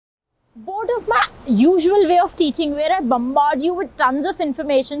Bored of my usual way of teaching where I bombard you with tons of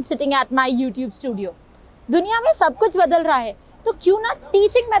information sitting at my YouTube studio. दुनिया में सब कुछ बदल रहा है, तो क्यों ना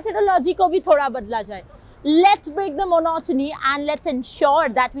टीचिंग मेथडोलॉजी को भी थोड़ा बदला जाए. Let's break the monotony and let's ensure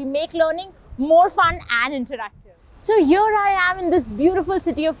that we make learning more fun and interactive. So here I am in this beautiful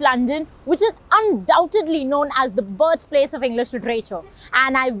city of London, which is undoubtedly known as the birthplace of English literature.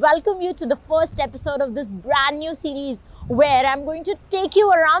 And I welcome you to the first episode of this brand new series where I'm going to take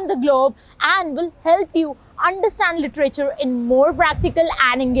you around the globe and will help you understand literature in more practical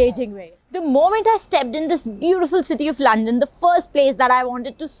and engaging way. The moment I stepped in this beautiful city of London, the first place that I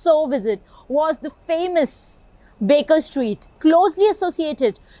wanted to visit was the famous Baker Street, closely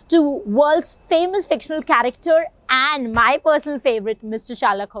associated to world's famous fictional character and my personal favorite, Mr.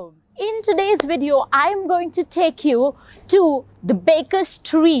 Sherlock Holmes. In today's video, I am going to take you to the Baker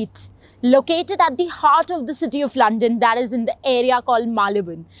Street, located at the heart of the city of London, that is in the area called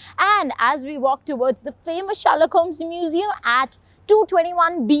Marylebone. And as we walk towards the famous Sherlock Holmes Museum at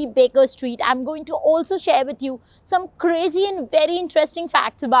 221B Baker Street, I'm going to also share with you some crazy and very interesting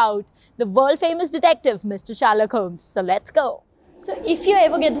facts about the world famous detective, Mr. Sherlock Holmes. So let's go. So if you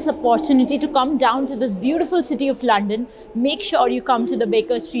ever get this opportunity to come down to this beautiful city of London, make sure you come to the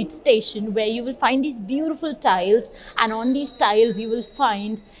Baker Street station where you will find these beautiful tiles, and on these tiles you will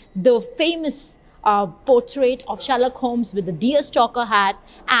find the famous portrait of Sherlock Holmes with the deerstalker hat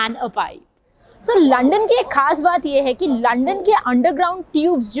and a pipe. So London की एक खास बात यह है कि London के underground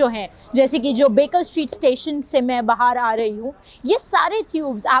tubes जो हैं, जैसे कि जो बेकर स्ट्रीट स्टेशन से मैं बाहर आ रही हूँ, ये सारे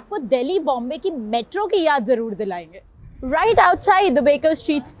ट्यूब्स आपको दिल्ली बॉम्बे की मेट्रो की याद ज़रूर दिलाएंगे. Right outside the Baker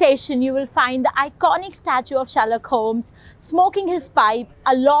Street station, you will find the iconic statue of Sherlock Holmes smoking his pipe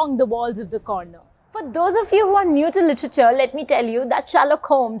along the walls of the corner. For those of you who are new to literature, let me tell you that Sherlock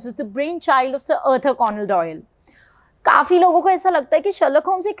Holmes was the brainchild of Sir Arthur Conan Doyle. काफ़ी लोगों को ऐसा लगता है कि Sherlock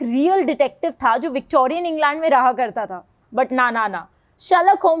Holmes एक real detective था जो विक्टोरियन इंग्लैंड में रहा करता था, बट ना.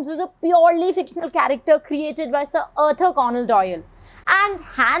 Sherlock Holmes was a purely fictional character created by Sir Arthur Conan Doyle. And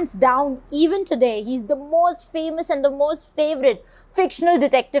hands down, even today, he's the most famous and the most favorite fictional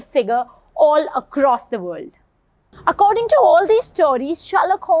detective figure all across the world. According to all these stories,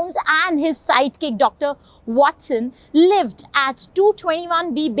 Sherlock Holmes and his sidekick Dr. Watson lived at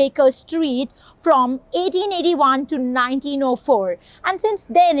 221B Baker Street from 1881 to 1904. And since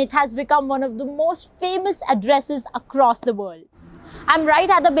then, it has become one of the most famous addresses across the world. I'm right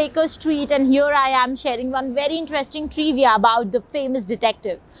at the Baker Street, and here I am sharing one very interesting trivia about the famous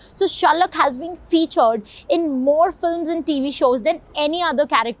detective. So Sherlock has been featured in more films and TV shows than any other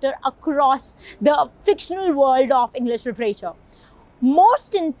character across the fictional world of English literature.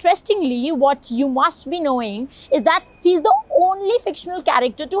 Most interestingly, what you must be knowing is that he's the only fictional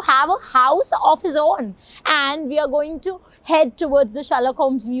character to have a house of his own. And we are going to head towards the Sherlock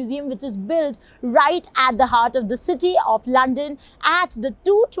Holmes Museum, which is built right at the heart of the city of London at the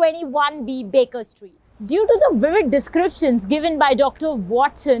 221B Baker Street. Due to the vivid descriptions given by Dr.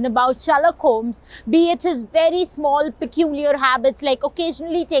 Watson about Sherlock Holmes, be it his very small peculiar habits like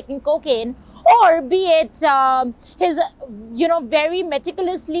occasionally taking cocaine, or be it his, very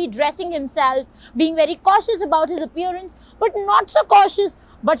meticulously dressing himself, being very cautious about his appearance, but not so cautious,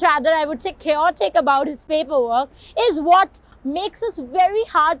 but rather I would say chaotic about his paperwork, is what makes us very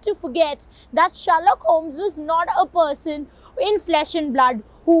hard to forget that Sherlock Holmes was not a person in flesh and blood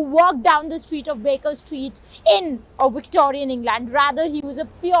who walked down the street of Baker Street in Victorian England. Rather, he was a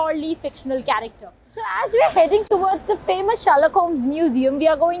purely fictional character. So as we are heading towards the famous Sherlock Holmes Museum, we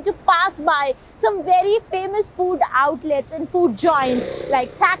are going to pass by some very famous food outlets and food joints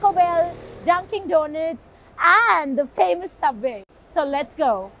like Taco Bell, Dunkin' Donuts, and the famous Subway. So let's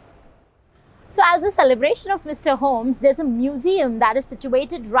go. So as a celebration of Mr. Holmes, there's a museum that is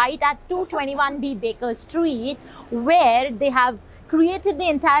situated right at 221B Baker Street, where they have created the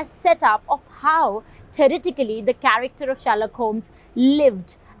entire setup of how theoretically the character of Sherlock Holmes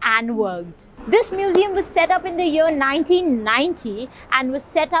lived and worked. This museum was set up in the year 1990 and was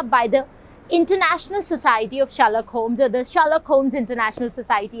set up by the International Society of Sherlock Holmes, or the Sherlock Holmes International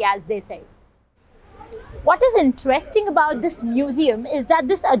Society as they say. What is interesting about this museum is that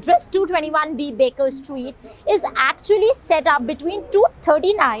this address 221B Baker Street is actually set up between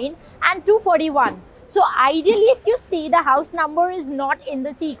 239 and 241. So ideally, if you see, the house number is not in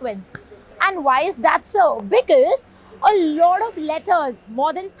the sequence. And why is that so? Because a lot of letters,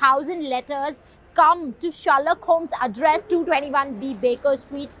 more than 1,000 letters, come to Sherlock Holmes' address 221B Baker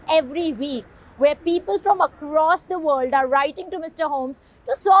Street every week where people from across the world are writing to Mr. Holmes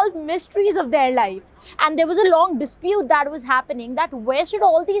to solve mysteries of their life. And there was a long dispute that was happening that where should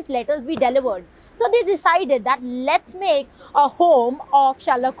all these letters be delivered. So they decided that let's make a home of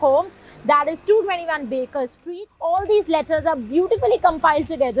Sherlock Holmes, that is 221 Baker Street. All these letters are beautifully compiled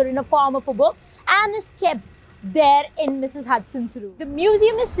together in a form of a book and is kept there in Mrs. Hudson's room. The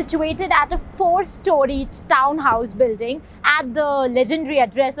museum is situated at a 4-story townhouse building at the legendary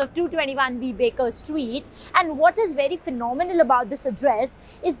address of 221B Baker Street. And what is very phenomenal about this address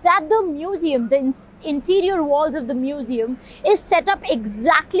is that the museum, the interior walls of the museum is set up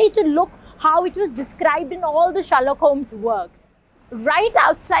exactly to look how it was described in all the Sherlock Holmes works. Right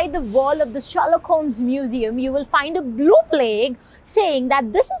outside the wall of the Sherlock Holmes Museum, you will find a blue plaque saying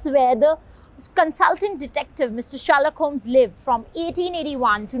that this is where the consultant detective Mr. Sherlock Holmes lived from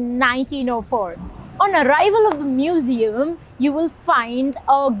 1881 to 1904. On arrival of the museum, you will find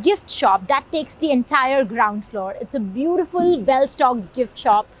a gift shop that takes the entire ground floor. It's a beautiful, well-stocked gift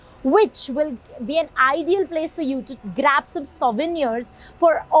shop which will be an ideal place for you to grab some souvenirs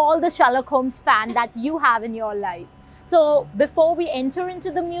for all the Sherlock Holmes fan that you have in your life. So before we enter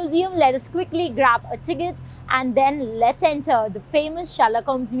into the museum, let us quickly grab a ticket and then let's enter the famous Sherlock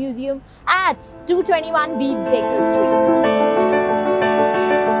Holmes Museum at 221B Baker Street.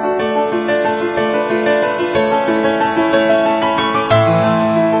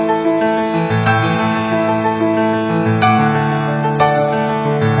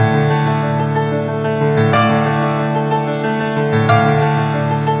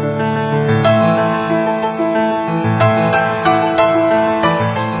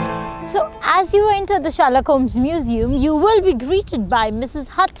 As you enter the Sherlock Holmes Museum, you will be greeted by Mrs.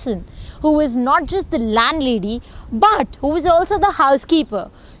 Hudson, who is not just the landlady, but who is also the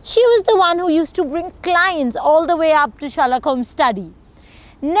housekeeper. She was the one who used to bring clients all the way up to Sherlock Holmes' study.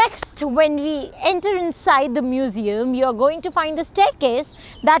 Next, when we enter inside the museum, you are going to find a staircase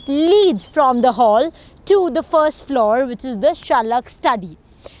that leads from the hall to the first floor, which is the Sherlock study.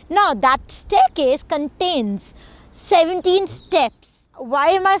 Now, that staircase contains 17 steps. Why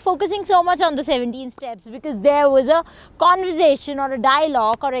am I focusing so much on the 17 steps? Because there was a conversation or a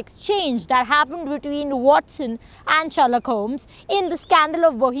dialogue or exchange that happened between Watson and Sherlock Holmes in The Scandal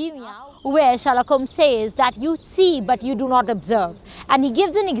of Bohemia, where Sherlock Holmes says that you see but you do not observe. And he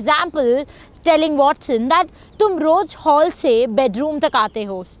gives an example telling Watson that तुम रोज hall से bedroom तक आते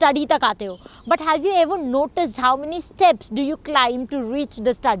हो, study तक आते हो, but have you ever noticed how many steps do you climb to reach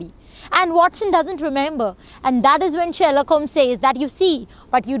the study? And Watson doesn't remember, and that is when Sherlock Holmes says that you see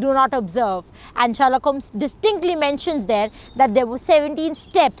but you do not observe. And Sherlock Holmes distinctly mentions there that there were 17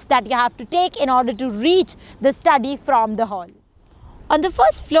 steps that you have to take in order to reach the study from the hall. On the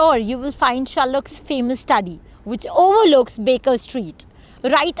first floor, you will find Sherlock's famous study, which overlooks Baker Street.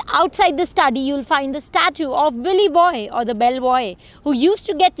 Right outside the study, you will find the statue of Billy Boy, or the bellboy, who used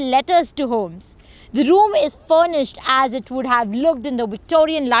to get letters to Holmes. The room is furnished as it would have looked in the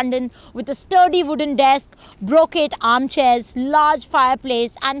Victorian London, with a sturdy wooden desk, brocade armchairs, large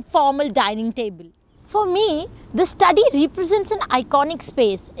fireplace and formal dining table. For me, the study represents an iconic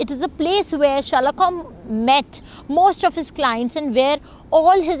space. It is a place where Sherlock Holmes met most of his clients and where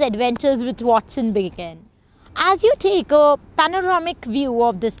all his adventures with Watson began. As you take a panoramic view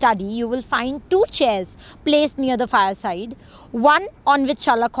of the study, you will find 2 chairs placed near the fireside, one on which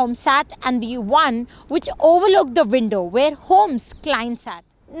Sherlock Holmes sat and the one which overlooked the window where Holmes' client sat.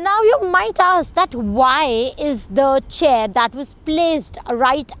 Now you might ask that why is the chair that was placed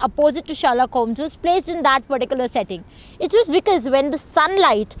right opposite to Sherlock Holmes was placed in that particular setting. It was because when the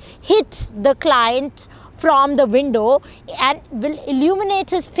sunlight hits the client from the window and will illuminate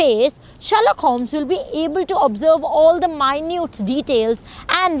his face, Sherlock Holmes will be able to observe all the minute details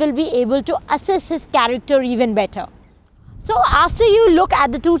and will be able to assess his character even better. So after you look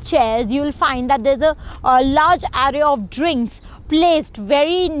at the 2 chairs, you will find that there's a large array of drinks placed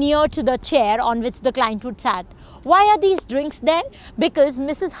very near to the chair on which the client would sat. Why are these drinks there? Because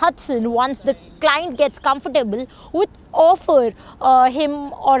Mrs. Hudson, once the client gets comfortable, would offer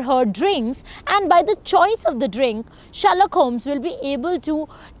him or her drinks, and by the choice of the drink, Sherlock Holmes will be able to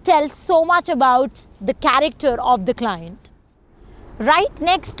tell so much about the character of the client. Right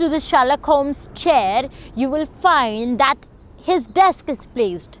next to the Sherlock Holmes chair, you will find that his desk is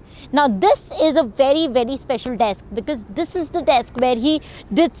placed. Now this is a very, very special desk because this is the desk where he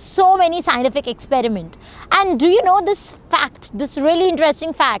did so many scientific experiments. And do you know this fact, this really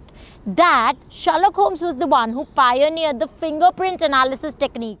interesting fact, that Sherlock Holmes was the one who pioneered the fingerprint analysis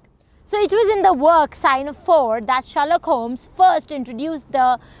technique. So it was in the work Sign of 4 that Sherlock Holmes first introduced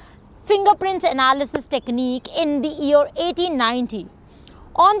the fingerprint analysis technique in the year 1890.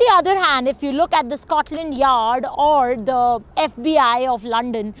 On the other hand, if you look at the Scotland Yard or the FBI of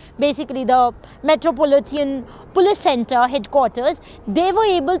London, basically the Metropolitan Police Centre headquarters, they were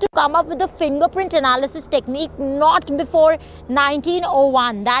able to come up with a fingerprint analysis technique not before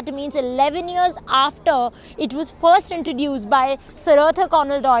 1901. That means 11 years after it was first introduced by Sir Arthur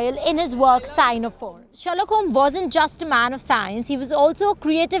Conan Doyle in his work Cynophone. Sherlock Holmes wasn't just a man of science, he was also a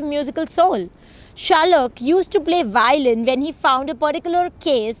creative musical soul. Sherlock used to play violin when he found a particular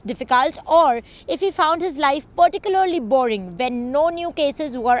case difficult, or if he found his life particularly boring when no new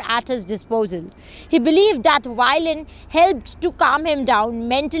cases were at his disposal. He believed that violin helped to calm him down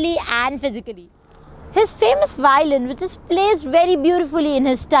mentally and physically. His famous violin, which is placed very beautifully in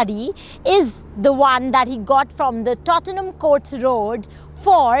his study, is the one that he got from the Tottenham Court Road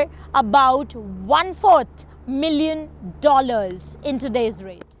for about $1/4 million in today's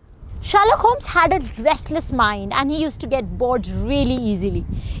rate. Sherlock Holmes had a restless mind and he used to get bored really easily.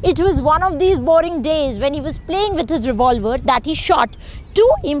 It was one of these boring days when he was playing with his revolver that he shot two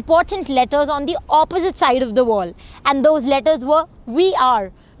important letters on the opposite side of the wall, and those letters were "We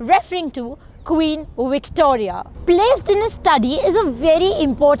Are," referring to Queen Victoria. Placed in his study is a very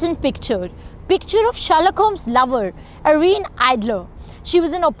important picture of Sherlock Holmes' lover, Irene Adler. She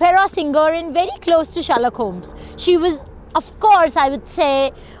was an opera singer and very close to Sherlock Holmes. She was, of course, I would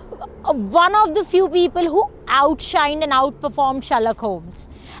say, one of the few people who outshined and outperformed Sherlock Holmes,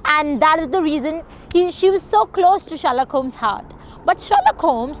 and that is the reason she was so close to Sherlock Holmes' heart. But Sherlock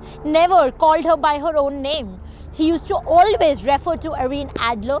Holmes never called her by her own name. He used to always refer to Irene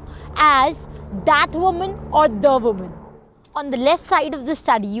Adler as that woman or the woman. On the left side of the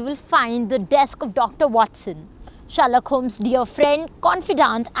study, you will find the desk of Dr. Watson, Sherlock Holmes' dear friend,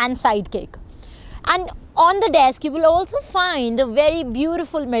 confidant and sidekick. And on the desk, you will also find a very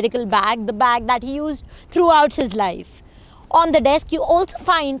beautiful medical bag, the bag that he used throughout his life. On the desk, you also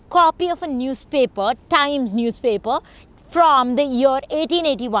find a copy of a newspaper, Times newspaper, from the year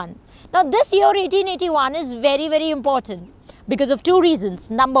 1881. Now, this year 1881 is very, very important because of two reasons.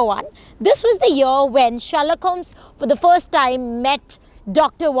 Number one, this was the year when Sherlock Holmes for the first time met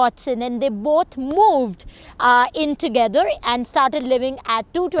Dr. Watson, and they both moved in together and started living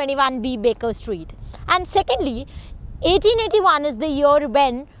at 221B Baker Street. And secondly, 1881 is the year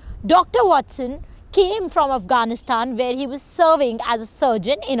when Dr. Watson came from Afghanistan, where he was serving as a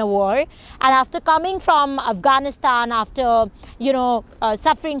surgeon in a war, and after coming from Afghanistan, after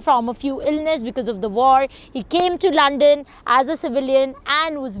suffering from a few illness because of the war, he came to London as a civilian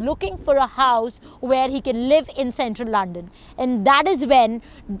and was looking for a house where he can live in central London. And that is when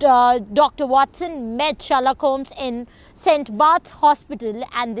Dr. Watson met Sherlock Holmes in St. Bart's Hospital,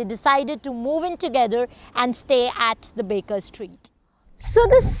 and they decided to move in together and stay at the Baker Street. So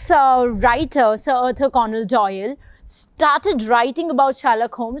this writer, Sir Arthur Conan Doyle, started writing about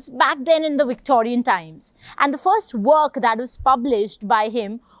Sherlock Holmes back then in the Victorian times. And the first work that was published by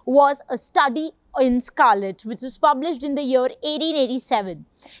him was A Study in Scarlet, which was published in the year 1887.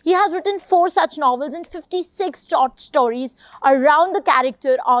 He has written 4 such novels and 56 short stories around the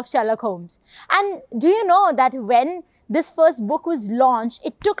character of Sherlock Holmes. And do you know that when this first book was launched,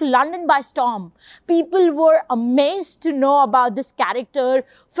 it took London by storm. People were amazed to know about this character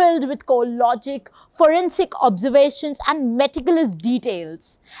filled with cold logic, forensic observations and meticulous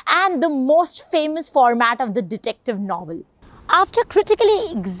details, and the most famous format of the detective novel. After critically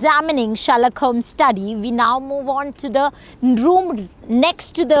examining Sherlock Holmes' study, we now move on to the room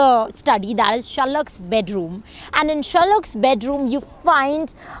next to the study, that is Sherlock's bedroom. And in Sherlock's bedroom, you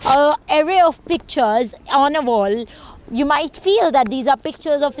find an array of pictures on a wall. You might feel that these are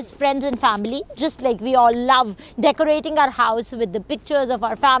pictures of his friends and family, just like we all love decorating our house with the pictures of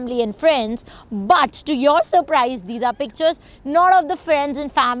our family and friends. But to your surprise, these are pictures not of the friends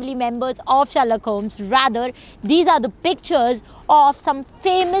and family members of Sherlock Holmes. Rather, these are the pictures of some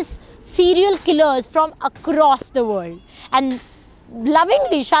famous serial killers from across the world. And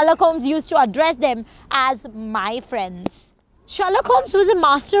lovingly, Sherlock Holmes used to address them as "my friends." Sherlock Holmes was a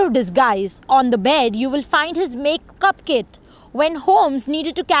master of disguise. On the bed, you will find his makeup kit. When Holmes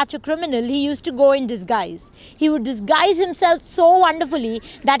needed to catch a criminal, he used to go in disguise. He would disguise himself so wonderfully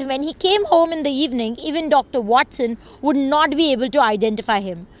that when he came home in the evening, even Dr. Watson would not be able to identify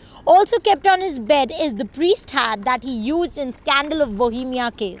him. Also kept on his bed is the priest hat that he used in Scandal of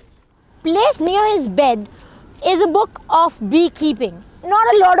Bohemia case. Placed near his bed is a book of beekeeping.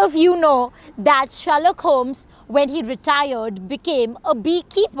 Not a lot of you know that Sherlock Holmes when he retired, became a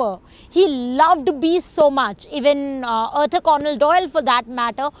beekeeper. He loved bees so much. Even Arthur Conan Doyle, for that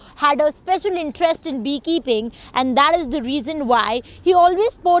matter, had a special interest in beekeeping, and that is the reason why he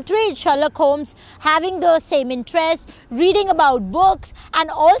always portrayed Sherlock Holmes having the same interest, reading about books, and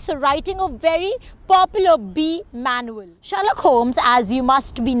also writing a very popular bee manual. Sherlock Holmes, as you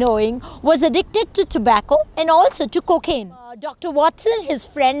must be knowing, was addicted to tobacco and also to cocaine. Dr. Watson, his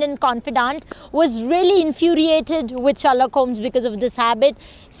friend and confidant, was really infuriated with Sherlock Holmes because of this habit,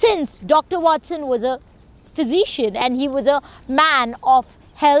 since Dr. Watson was a physician and he was a man of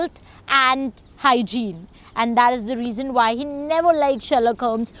health and hygiene. And that is the reason why he never liked Sherlock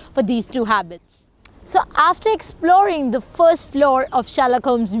Holmes for these two habits. So after exploring the first floor of Sherlock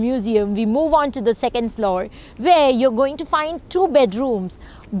Holmes Museum, we move on to the second floor, where you're going to find two bedrooms.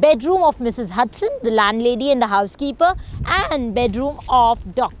 Bedroom of Mrs. Hudson, the landlady and the housekeeper, and bedroom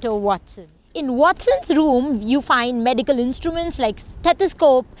of Dr. Watson. In Watson's room, you find medical instruments like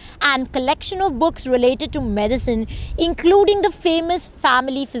stethoscope and collection of books related to medicine, including the famous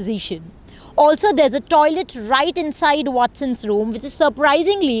family physician. Also, there's a toilet right inside Watson's room, which is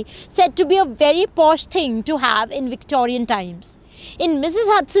surprisingly said to be a very posh thing to have in Victorian times. In Mrs.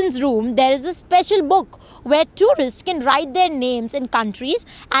 Hudson's room, there is a special book where tourists can write their names and countries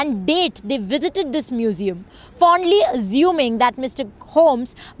and date they visited this museum, fondly assuming that Mr.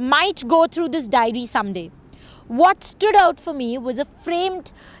 Holmes might go through this diary someday. What stood out for me was a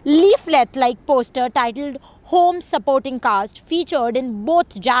framed leaflet-like poster titled Holmes Supporting Cast, featured in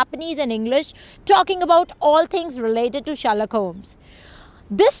both Japanese and English, talking about all things related to Sherlock Holmes.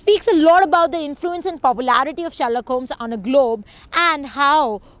 This speaks a lot about the influence and popularity of Sherlock Holmes on a globe, and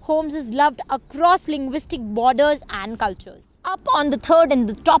how Holmes is loved across linguistic borders and cultures. Up on the third and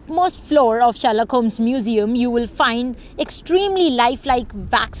the topmost floor of Sherlock Holmes Museum, you will find extremely lifelike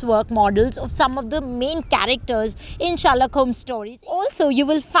waxwork models of some of the main characters in Sherlock Holmes stories. Also, you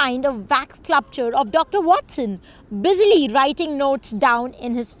will find a wax sculpture of Dr. Watson busily writing notes down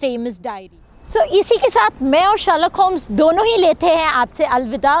in his famous diary. So इसी के साथ मैं और Sherlock Holmes दोनों ही लेते हैं आपसे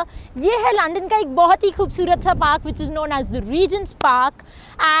अलविदा। ये है लंदन का एक बहुत ही खूबसूरत सा park which is known as the Regent's Park,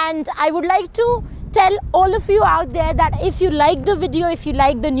 and I would like to tell all of you out there that if you like the video, if you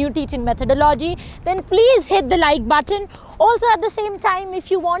like the new teaching methodology, then please hit the like button. Also, at the same time, if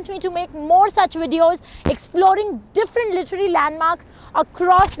you want me to make more such videos exploring different literary landmarks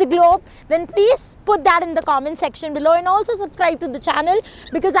across the globe, then please put that in the comment section below, and also subscribe to the channel,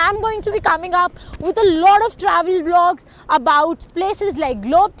 because I'm going to be coming up with a lot of travel vlogs about places like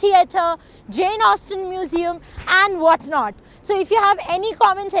Globe Theatre, Jane Austen Museum and whatnot. So if you have any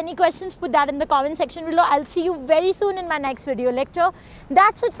comments, any questions, put that in the comment section below. I'll see you very soon in my next video lecture.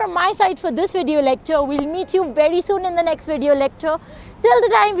 That's it from my side for this video lecture. We'll meet you very soon in the next video lecture. Till the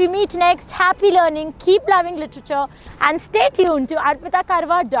time we meet next, happy learning, keep loving literature, and stay tuned to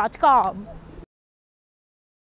arpitakarwa.com.